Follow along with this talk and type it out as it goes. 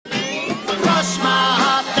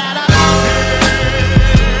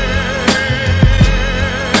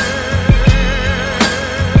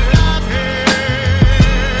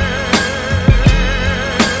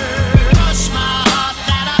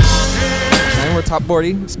Top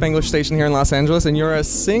 40 Spanglish Station here in Los Angeles, and you're a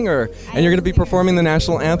singer, and you're going to be performing the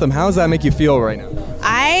national anthem. How does that make you feel right now?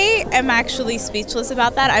 I am actually speechless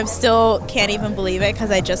about that. I still can't even believe it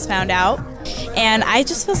because I just found out. And I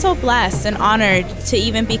just feel so blessed and honored to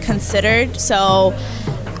even be considered. So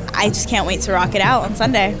I just can't wait to rock it out on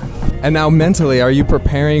Sunday. And now mentally, are you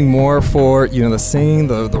preparing more for, the singing,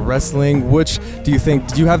 the wrestling? Which do you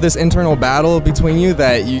think, do you have this internal battle between you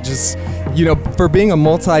that you just, for being a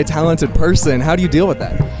multi-talented person, how do you deal with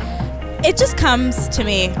that? It just comes to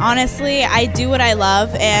me. Honestly, I do what I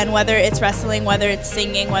love, and whether it's wrestling, whether it's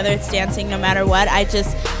singing, whether it's dancing, no matter what, I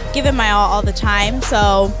just give it my all the time.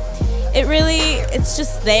 So it's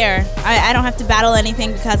just there. I don't have to battle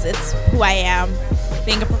anything because it's who I am,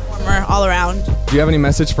 being a performer all around. Do you have any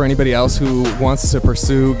message for anybody else who wants to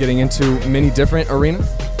pursue getting into many different arenas?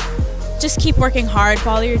 Just keep working hard,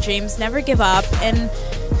 follow your dreams, never give up, and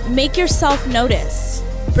make yourself noticed.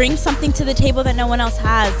 Bring something to the table that no one else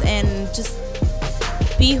has, and just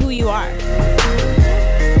be who you are.